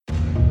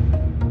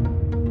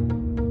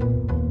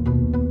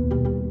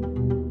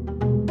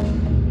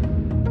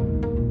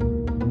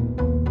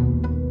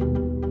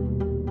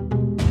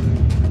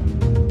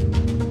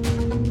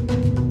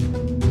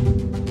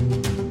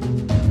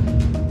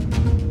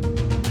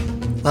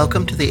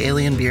Welcome to the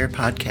Alien Beer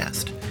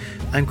Podcast.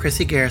 I'm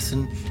Chrissy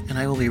Garrison, and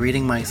I will be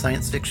reading my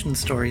science fiction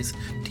stories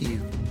to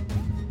you.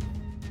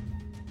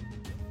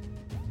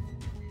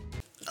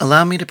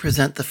 Allow me to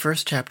present the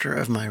first chapter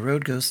of my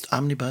Road Ghost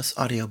Omnibus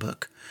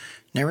audiobook.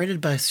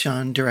 Narrated by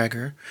Sean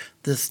DeRegger,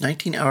 this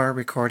 19-hour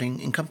recording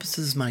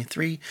encompasses my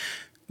 3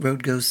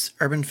 Road Ghost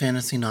urban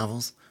fantasy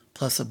novels,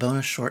 plus a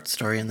bonus short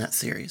story in that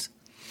series.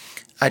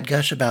 I'd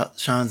gush about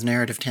Sean's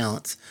narrative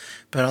talents,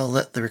 but I'll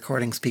let the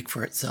recording speak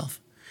for itself.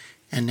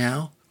 And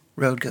now,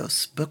 Road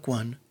Ghosts, Book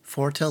 1,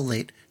 4 Till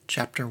Late,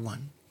 Chapter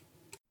 1.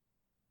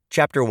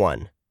 Chapter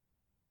 1.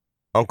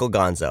 Uncle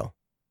Gonzo.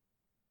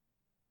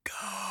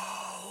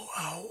 Go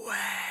away,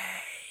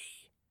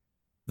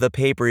 The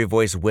papery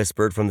voice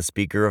whispered from the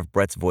speaker of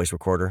Brett's voice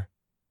recorder.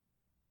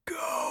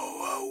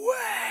 go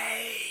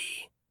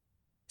away.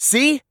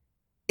 See?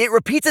 It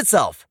repeats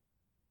itself,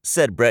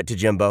 said Brett to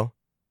Jimbo.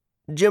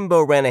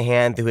 Jimbo ran a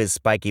hand through his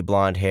spiky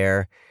blonde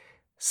hair,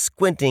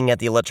 squinting at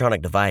the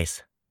electronic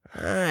device.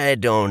 I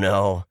don't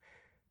know.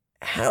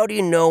 How do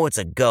you know it's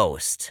a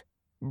ghost?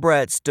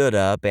 Brett stood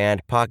up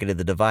and pocketed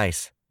the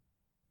device.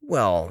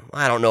 Well,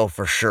 I don't know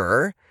for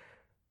sure.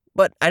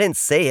 But I didn't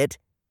say it,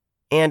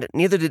 and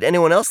neither did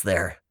anyone else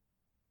there.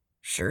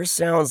 Sure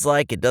sounds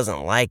like it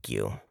doesn't like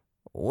you,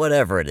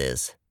 whatever it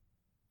is.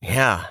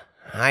 Yeah,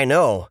 I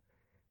know.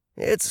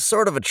 It's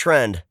sort of a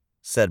trend,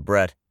 said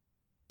Brett,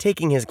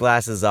 taking his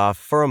glasses off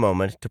for a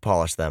moment to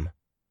polish them.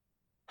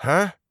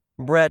 Huh?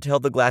 Brett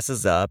held the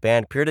glasses up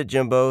and peered at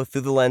Jimbo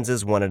through the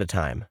lenses one at a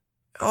time.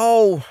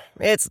 Oh,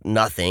 it's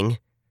nothing.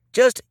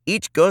 Just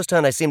each ghost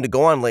hunt I seem to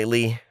go on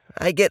lately,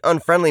 I get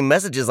unfriendly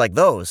messages like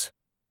those.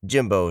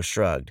 Jimbo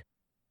shrugged.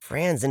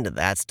 Fran's into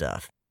that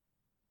stuff.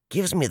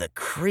 Gives me the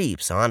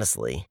creeps,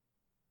 honestly.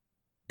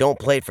 Don't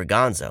play it for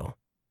Gonzo.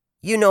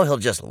 You know he'll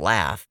just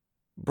laugh.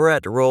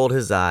 Brett rolled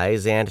his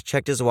eyes and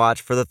checked his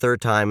watch for the 3rd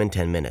time in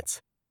 10 minutes.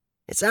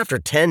 It's after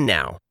 10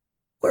 now.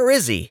 Where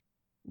is he?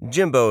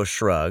 Jimbo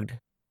shrugged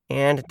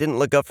and didn't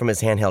look up from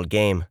his handheld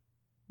game.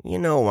 You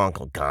know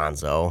Uncle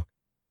Gonzo.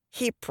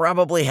 He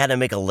probably had to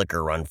make a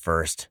liquor run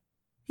first.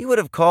 He would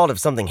have called if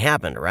something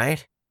happened,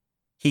 right?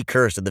 He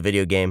cursed at the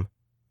video game.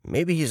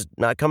 Maybe he's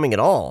not coming at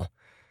all.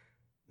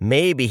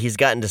 Maybe he's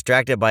gotten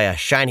distracted by a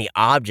shiny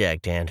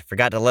object and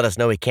forgot to let us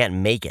know he can't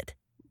make it.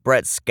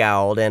 Brett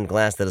scowled and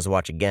glanced at his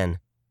watch again.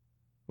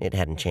 It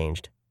hadn't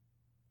changed.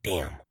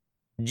 Damn.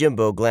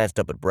 Jimbo glanced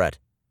up at Brett.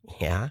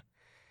 Yeah?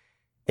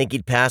 Think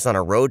he'd pass on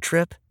a road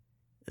trip?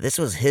 This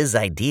was his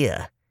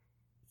idea.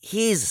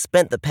 He's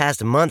spent the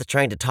past month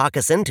trying to talk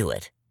us into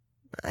it.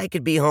 I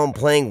could be home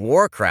playing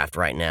Warcraft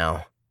right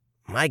now.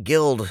 My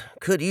guild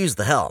could use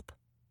the help.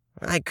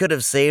 I could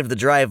have saved the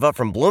drive up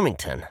from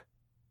Bloomington.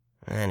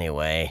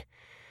 Anyway,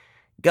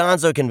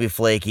 Gonzo can be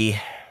flaky,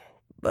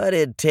 but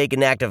it'd take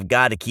an act of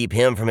God to keep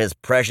him from his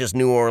precious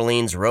New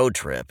Orleans road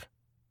trip.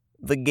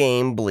 The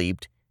game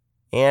bleeped,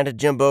 and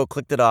Jimbo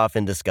clicked it off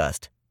in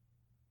disgust.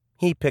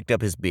 He picked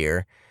up his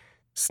beer,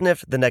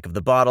 sniffed the neck of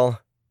the bottle,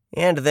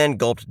 and then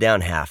gulped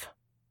down half.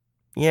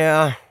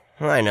 Yeah,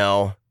 I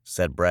know,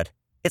 said Brett.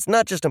 It's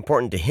not just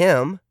important to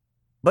him,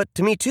 but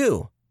to me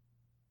too.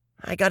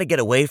 I gotta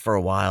get away for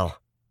a while.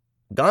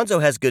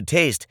 Gonzo has good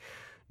taste.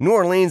 New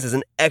Orleans is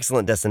an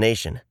excellent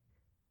destination.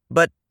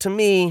 But to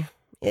me,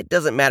 it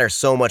doesn't matter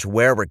so much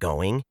where we're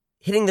going.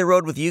 Hitting the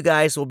road with you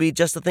guys will be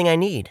just the thing I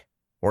need.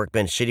 Work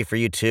been shitty for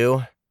you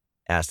too?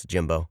 Asked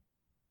Jimbo.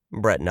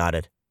 Brett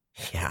nodded.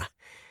 Yeah,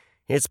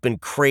 it's been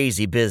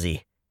crazy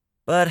busy.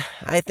 But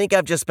I think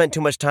I've just spent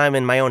too much time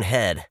in my own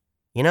head.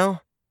 You know?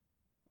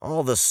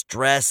 All the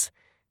stress,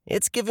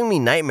 it's giving me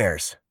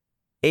nightmares.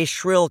 A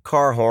shrill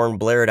car horn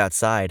blared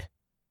outside.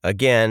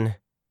 Again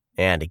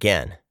and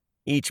again,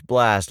 each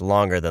blast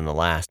longer than the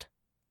last.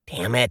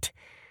 Damn it.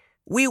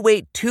 We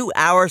wait 2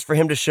 hours for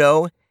him to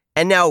show,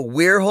 and now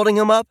we're holding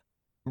him up?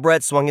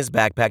 Brett swung his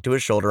backpack to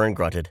his shoulder and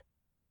grunted.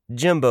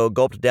 Jimbo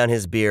gulped down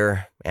his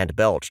beer and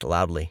belched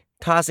loudly,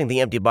 tossing the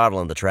empty bottle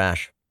in the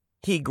trash.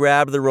 He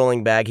grabbed the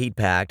rolling bag he'd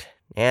packed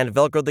and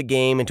velcroed the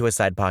game into his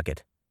side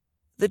pocket.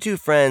 The 2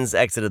 friends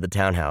exited the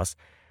townhouse.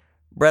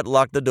 Brett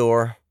locked the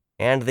door,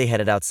 and they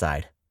headed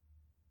outside.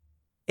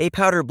 A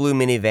powder blue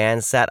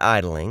minivan sat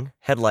idling,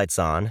 headlights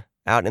on,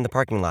 out in the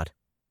parking lot.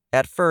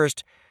 At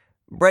first,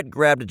 Brett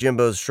grabbed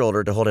Jimbo's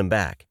shoulder to hold him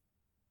back.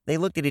 They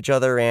looked at each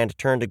other and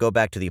turned to go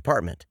back to the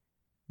apartment.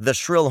 The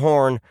shrill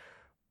horn,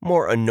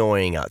 more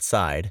annoying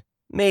outside,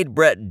 made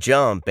Brett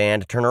jump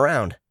and turn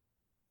around.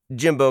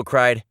 Jimbo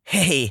cried,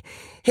 Hey,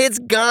 it's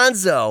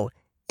Gonzo!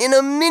 In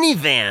a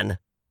minivan!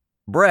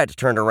 Brett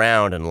turned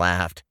around and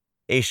laughed,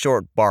 a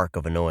short bark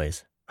of a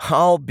noise.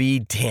 I'll be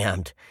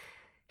damned.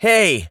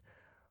 Hey,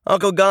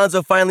 Uncle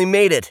Gonzo finally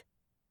made it!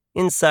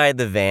 Inside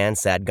the van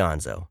sat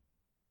Gonzo,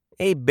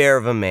 a bear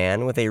of a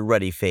man with a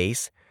ruddy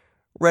face,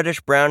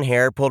 reddish-brown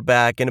hair pulled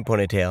back in a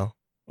ponytail,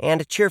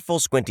 and cheerful,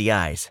 squinty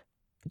eyes.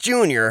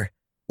 Junior,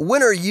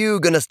 when are you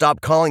going to stop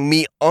calling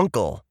me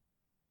Uncle?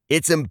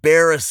 It's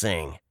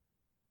embarrassing.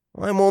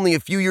 I'm only a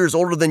few years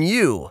older than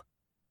you.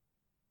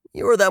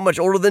 You're that much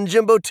older than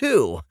Jimbo,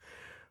 too.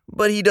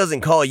 But he doesn't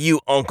call you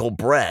Uncle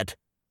Brett.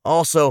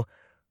 Also,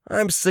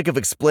 I'm sick of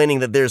explaining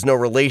that there's no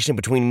relation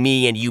between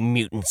me and you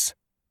mutants.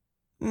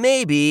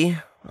 Maybe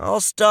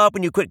I'll stop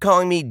when you quit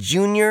calling me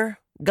Junior,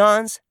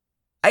 Gonz.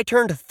 I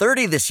turned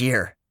 30 this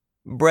year.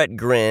 Brett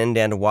grinned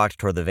and walked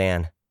toward the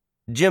van.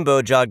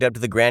 Jimbo jogged up to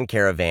the Grand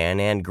Caravan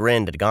and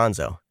grinned at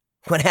Gonzo.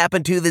 What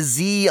happened to the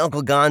Z,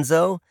 Uncle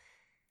Gonzo?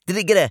 Did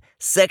it get a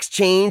sex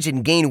change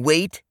and gain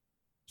weight?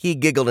 He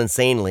giggled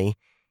insanely,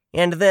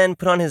 and then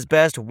put on his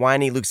best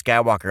whiny Luke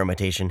Skywalker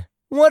imitation.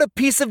 What a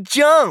piece of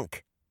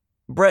junk!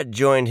 Brett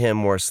joined him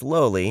more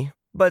slowly,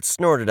 but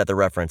snorted at the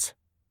reference.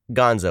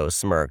 Gonzo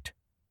smirked.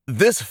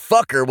 This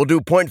fucker will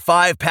do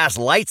 0.5 past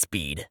light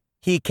speed.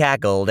 He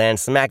cackled and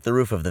smacked the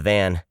roof of the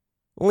van,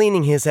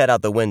 leaning his head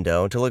out the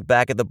window to look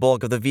back at the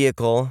bulk of the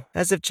vehicle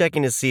as if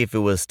checking to see if it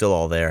was still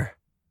all there.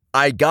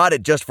 I got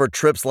it just for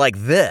trips like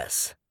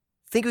this.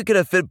 Think we could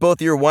have fit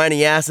both your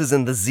whiny asses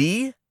in the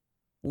Z?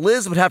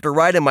 Liz would have to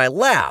ride in my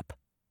lap.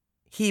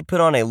 He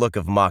put on a look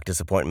of mock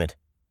disappointment.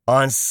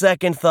 On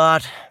second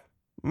thought,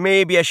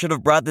 maybe I should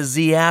have brought the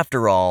Z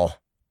after all.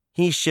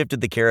 He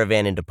shifted the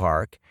caravan into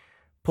park,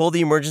 pulled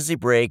the emergency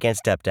brake, and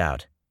stepped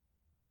out.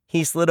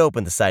 He slid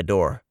open the side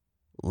door.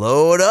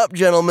 Load up,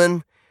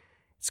 gentlemen.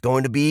 It's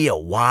going to be a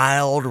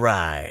wild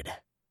ride.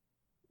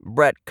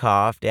 Brett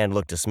coughed and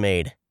looked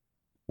dismayed.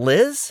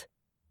 Liz?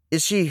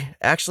 Is she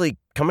actually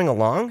coming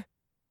along?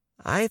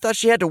 I thought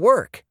she had to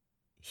work.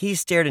 He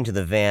stared into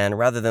the van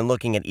rather than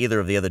looking at either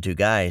of the other two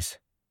guys.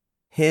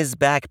 His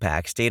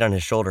backpack stayed on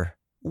his shoulder,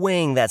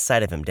 weighing that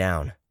side of him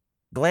down.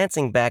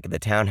 Glancing back at the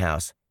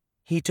townhouse,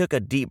 he took a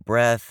deep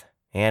breath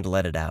and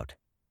let it out.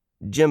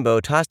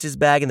 Jimbo tossed his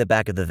bag in the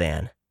back of the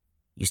van.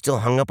 You still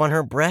hung up on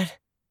her, Brett?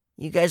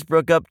 You guys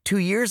broke up 2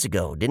 years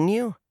ago, didn't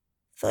you?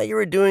 Thought you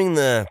were doing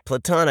the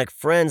platonic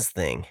friends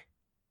thing.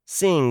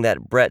 Seeing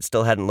that Brett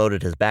still hadn't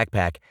loaded his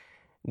backpack,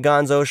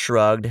 Gonzo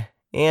shrugged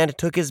and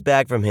took his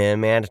bag from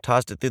him and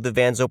tossed it through the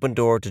van's open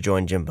door to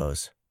join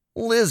Jimbo's.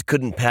 Liz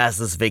couldn't pass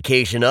this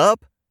vacation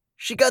up.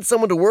 She got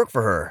someone to work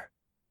for her.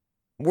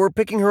 We're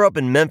picking her up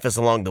in Memphis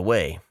along the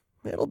way.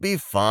 It'll be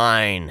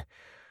fine.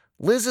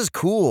 Liz is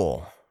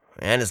cool,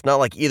 and it's not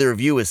like either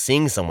of you is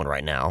seeing someone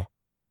right now.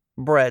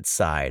 Brett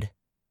sighed.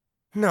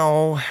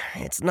 No,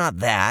 it's not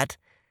that.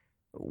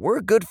 We're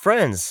good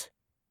friends.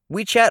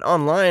 We chat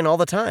online all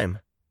the time.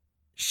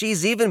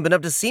 She's even been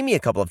up to see me a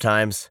couple of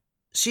times.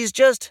 She's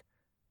just,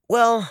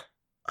 well,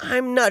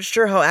 I'm not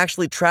sure how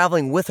actually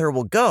traveling with her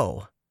will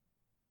go.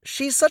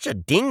 She's such a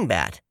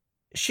dingbat.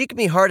 She can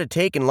be hard to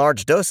take in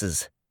large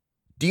doses.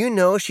 Do you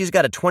know she's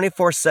got a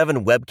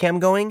 24/7 webcam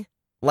going?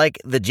 Like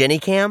the Jenny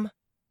Cam?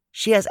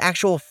 She has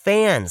actual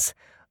fans.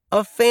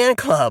 A fan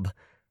club.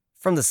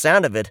 From the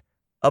sound of it,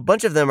 a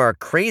bunch of them are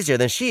crazier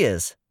than she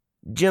is.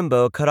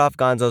 Jimbo cut off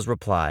Gonzo's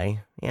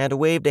reply and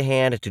waved a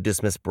hand to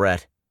dismiss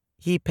Brett.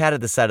 He patted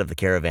the side of the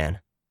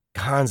caravan.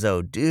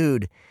 Gonzo,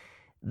 dude,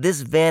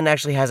 this van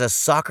actually has a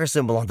soccer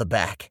symbol on the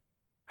back.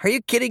 Are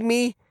you kidding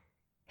me?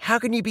 How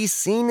can you be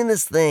seen in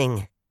this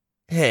thing?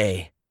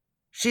 Hey,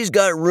 she's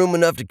got room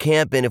enough to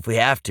camp in if we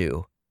have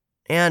to.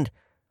 And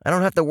I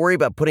don't have to worry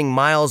about putting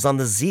miles on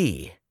the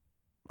Z.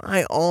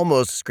 I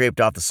almost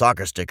scraped off the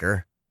soccer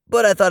sticker,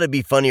 but I thought it'd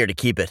be funnier to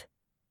keep it.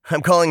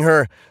 I'm calling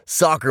her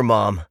Soccer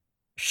Mom.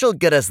 She'll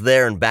get us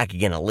there and back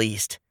again at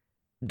least.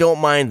 Don't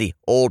mind the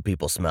old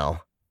people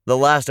smell. The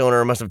last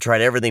owner must have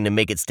tried everything to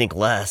make it stink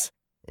less.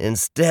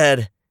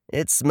 Instead,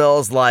 it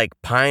smells like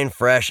pine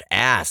fresh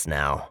ass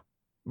now.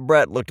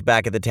 Brett looked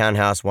back at the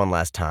townhouse one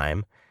last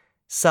time,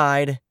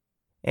 sighed,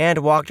 and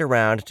walked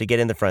around to get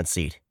in the front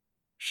seat.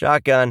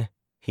 Shotgun,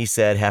 he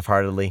said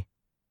half-heartedly.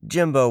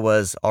 Jimbo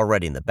was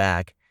already in the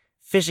back,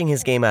 fishing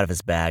his game out of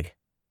his bag.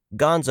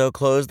 Gonzo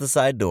closed the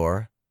side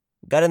door,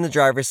 got in the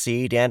driver's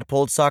seat, and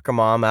pulled Soccer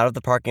Mom out of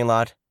the parking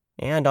lot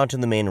and onto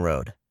the main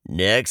road.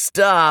 Next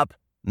stop,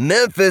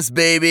 Memphis,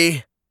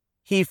 baby!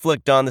 He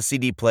flicked on the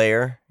CD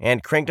player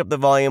and cranked up the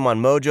volume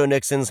on Mojo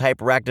Nixon's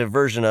hyperactive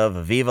version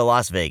of Viva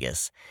Las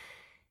Vegas.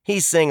 He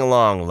sang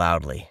along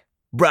loudly.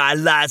 Bright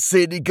light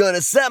city,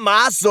 gonna set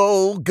my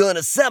soul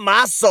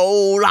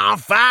on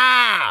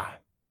fire!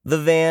 The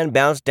van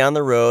bounced down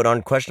the road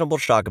on questionable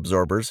shock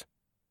absorbers,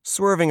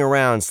 swerving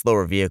around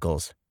slower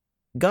vehicles.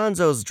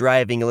 Gonzo's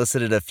driving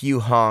elicited a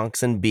few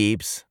honks and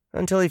beeps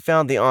until he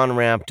found the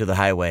on-ramp to the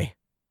highway.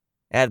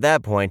 At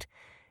that point,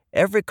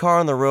 every car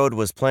on the road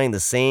was playing the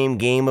same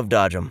game of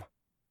dodge 'em.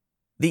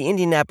 The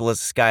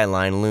Indianapolis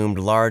skyline loomed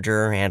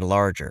larger and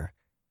larger,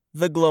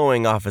 the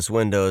glowing office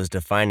windows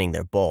defining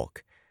their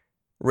bulk,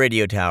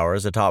 radio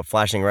towers atop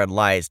flashing red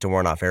lights to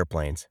warn off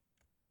airplanes.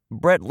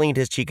 Brett leaned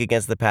his cheek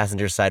against the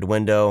passenger side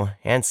window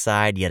and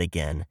sighed yet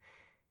again,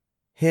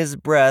 his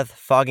breath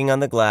fogging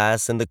on the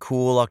glass in the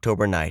cool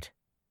October night.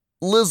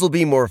 Liz'll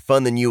be more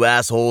fun than you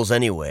assholes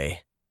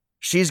anyway.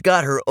 She's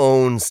got her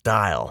own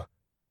style,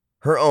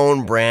 her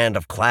own brand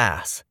of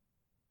class.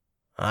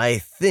 I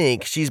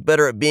think she's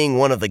better at being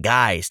one of the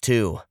guys,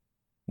 too.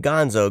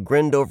 Gonzo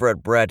grinned over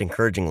at Brett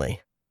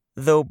encouragingly,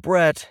 though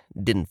Brett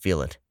didn't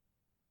feel it.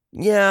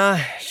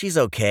 Yeah, she's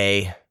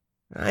okay.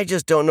 I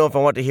just don't know if I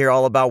want to hear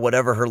all about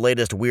whatever her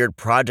latest weird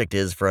project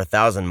is for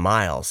 1,000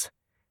 miles.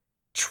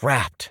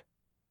 Trapped.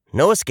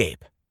 No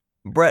escape.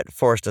 Brett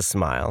forced a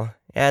smile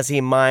as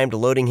he mimed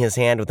loading his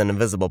hand with an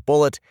invisible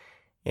bullet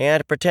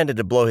and pretended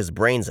to blow his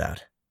brains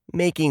out,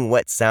 making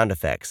wet sound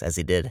effects as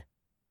he did.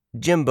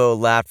 Jimbo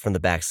laughed from the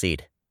back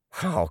seat.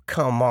 Oh,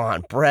 come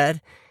on, Brett.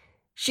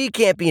 She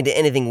can't be into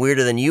anything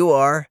weirder than you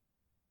are.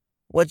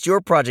 What's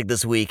your project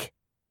this week?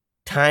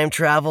 Time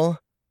travel?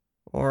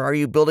 Or are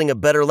you building a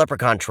better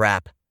leprechaun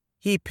trap?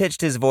 He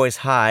pitched his voice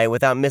high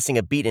without missing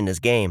a beat in his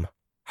game.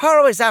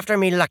 Always after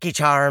me, Lucky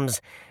Charms.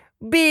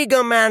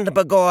 Begum and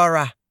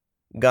Bagora.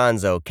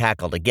 Gonzo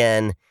cackled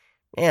again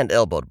and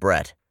elbowed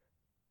Brett.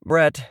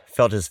 Brett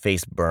felt his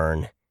face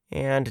burn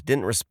and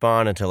didn't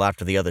respond until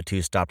after the other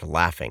two stopped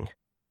laughing.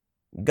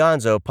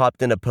 Gonzo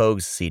popped in a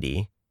Pogues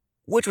CD,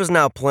 which was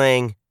now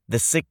playing The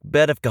Sick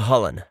Bed of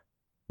Cuchulainn.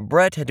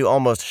 Brett had to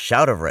almost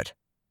shout over it.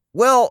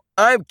 Well,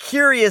 I'm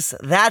curious,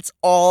 that's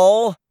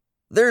all.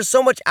 There's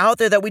so much out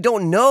there that we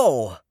don't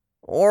know.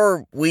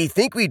 Or we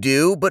think we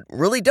do, but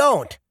really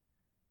don't.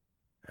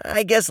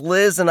 I guess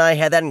Liz and I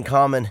had that in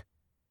common.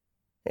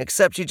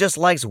 Except she just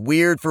likes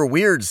weird for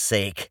weird's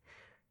sake.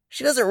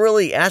 She doesn't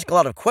really ask a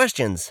lot of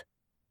questions.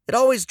 It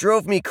always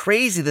drove me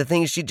crazy the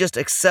things she'd just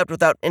accept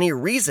without any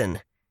reason.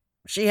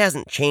 She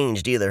hasn't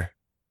changed either.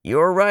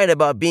 You're right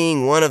about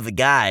being one of the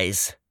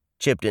guys,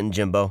 chipped in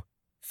Jimbo,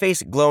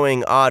 face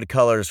glowing odd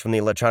colors from the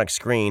electronic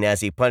screen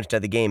as he punched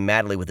at the game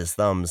madly with his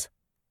thumbs.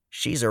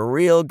 She's a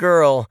real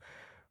girl,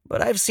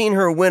 but I've seen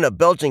her win a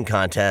belching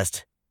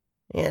contest,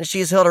 and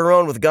she's held her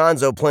own with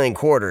Gonzo playing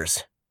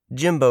quarters.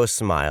 Jimbo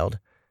smiled,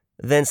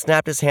 then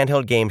snapped his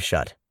handheld game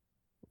shut.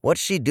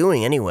 What's she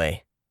doing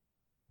anyway?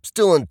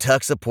 Still in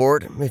tech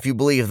support, if you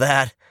believe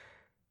that.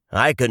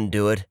 I couldn't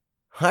do it.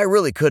 I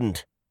really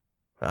couldn't.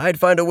 I'd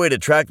find a way to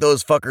track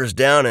those fuckers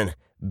down and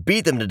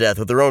beat them to death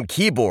with their own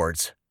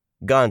keyboards.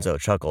 Gonzo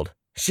chuckled.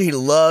 She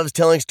loves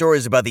telling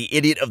stories about the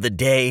idiot of the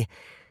day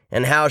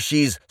and how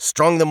she's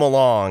strung them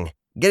along,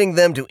 getting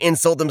them to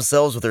insult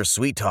themselves with her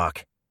sweet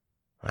talk.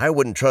 I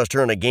wouldn't trust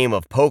her in a game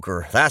of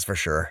poker, that's for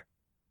sure.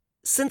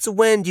 Since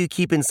when do you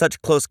keep in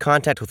such close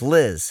contact with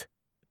Liz?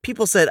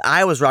 People said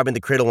I was robbing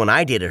the cradle when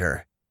I dated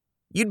her.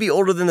 You'd be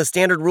older than the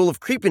standard rule of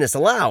creepiness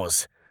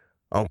allows.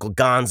 Uncle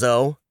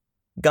Gonzo.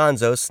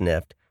 Gonzo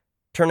sniffed,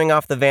 turning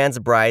off the van's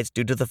brights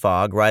due to the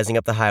fog rising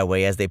up the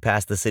highway as they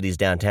passed the city's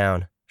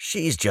downtown.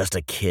 She's just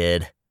a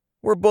kid.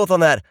 We're both on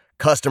that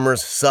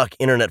customers suck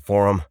internet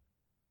forum.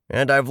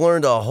 And I've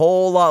learned a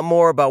whole lot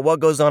more about what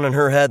goes on in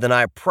her head than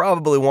I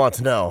probably want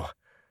to know.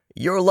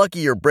 You're lucky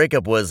your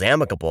breakup was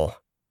amicable.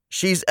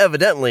 She's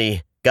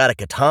evidently got a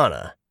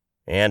katana,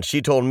 and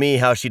she told me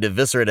how she'd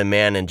eviscerate a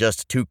man in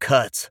just 2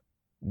 cuts.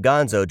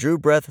 Gonzo drew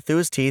breath through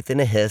his teeth in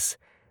a hiss,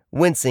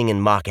 wincing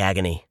in mock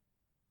agony.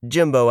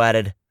 Jimbo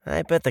added,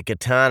 I bet the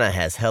katana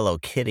has Hello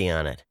Kitty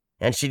on it.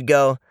 And she'd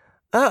go,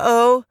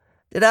 uh-oh,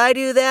 did I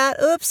do that?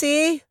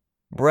 Oopsie.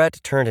 Brett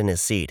turned in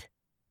his seat.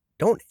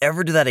 Don't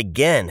ever do that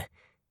again.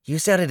 You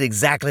sounded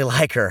exactly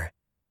like her.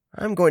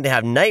 I'm going to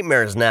have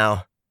nightmares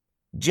now.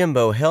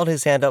 Jimbo held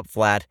his hand up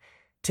flat,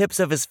 tips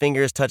of his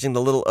fingers touching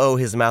the little O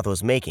his mouth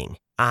was making,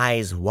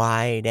 eyes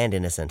wide and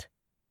innocent.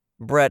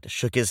 Brett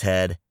shook his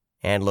head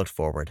and looked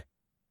forward,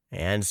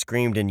 and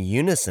screamed in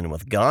unison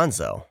with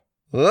Gonzo.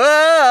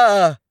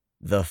 Ah!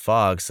 The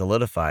fog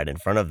solidified in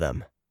front of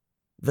them.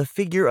 The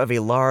figure of a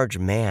large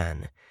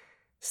man,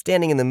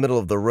 standing in the middle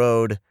of the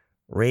road,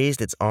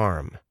 raised its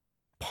arm,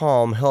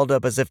 palm held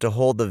up as if to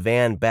hold the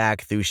van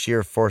back through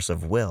sheer force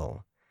of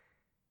will.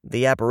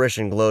 The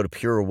apparition glowed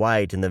pure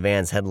white in the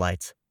van's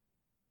headlights.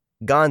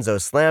 Gonzo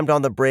slammed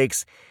on the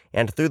brakes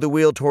and threw the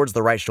wheel towards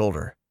the right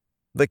shoulder.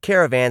 The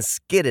caravan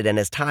skidded and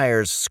his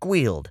tires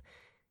squealed.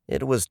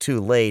 It was too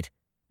late,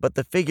 but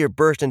the figure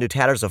burst into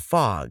tatters of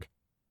fog,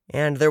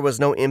 and there was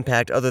no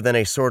impact other than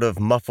a sort of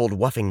muffled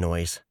whuffing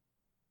noise.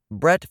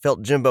 Brett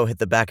felt Jimbo hit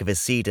the back of his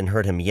seat and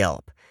heard him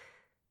yelp.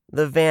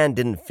 The van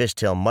didn't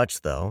fishtail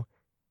much, though,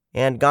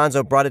 and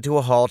Gonzo brought it to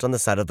a halt on the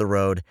side of the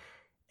road,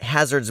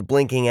 hazards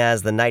blinking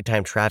as the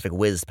nighttime traffic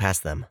whizzed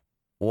past them.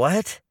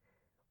 What?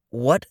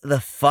 What the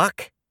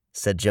fuck?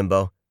 Said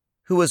Jimbo,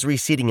 who was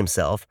reseating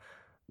himself,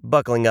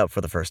 buckling up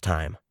for the first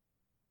time.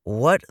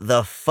 What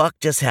the fuck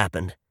just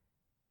happened?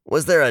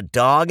 Was there a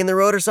dog in the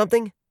road or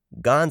something?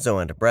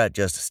 Gonzo and Brett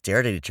just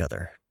stared at each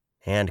other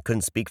and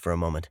couldn't speak for a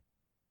moment.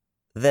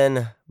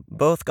 Then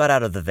both got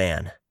out of the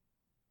van.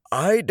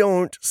 I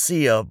don't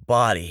see a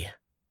body,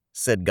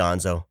 said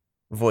Gonzo,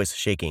 voice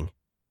shaking.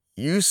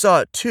 You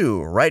saw it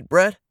too, right,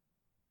 Brett?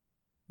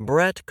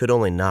 Brett could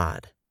only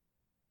nod,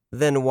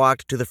 then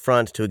walked to the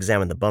front to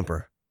examine the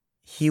bumper.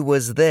 He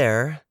was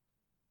there,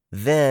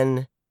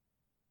 then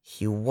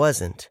he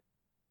wasn't.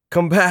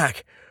 Come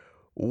back!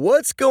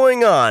 What's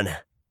going on?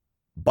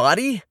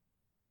 Body?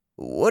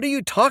 What are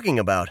you talking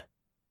about?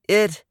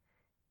 It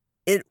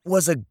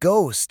was a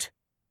ghost,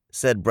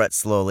 said Brett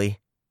slowly.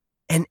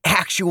 An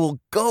actual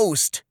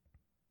ghost!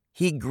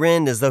 He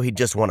grinned as though he'd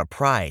just won a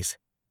prize.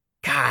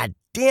 God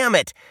damn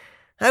it!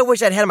 I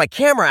wish I'd had my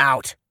camera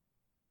out!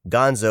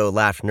 Gonzo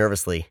laughed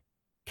nervously.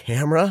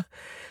 Camera?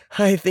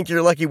 I think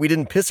you're lucky we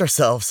didn't piss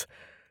ourselves.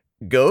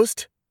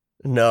 Ghost?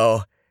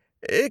 No,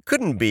 it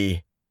couldn't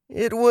be.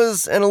 It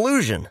was an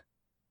illusion.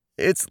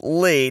 It's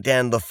late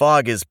and the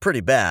fog is pretty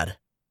bad.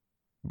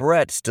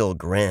 Brett still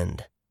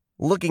grinned,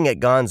 looking at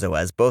Gonzo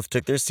as both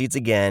took their seats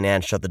again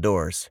and shut the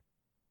doors.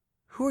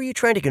 Who are you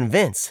trying to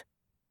convince?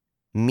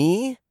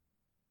 Me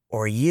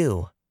or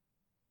you?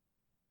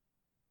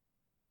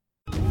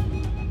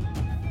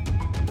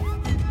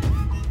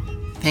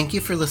 Thank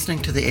you for listening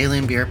to the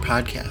Alien Beer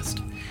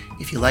podcast.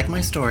 If you like my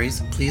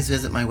stories, please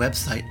visit my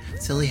website,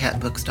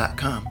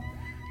 sillyhatbooks.com.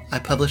 I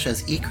publish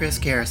as E. Chris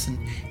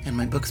Garrison, and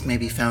my books may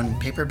be found in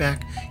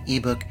paperback,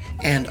 ebook,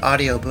 and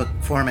audiobook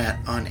format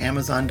on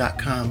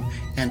Amazon.com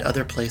and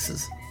other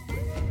places.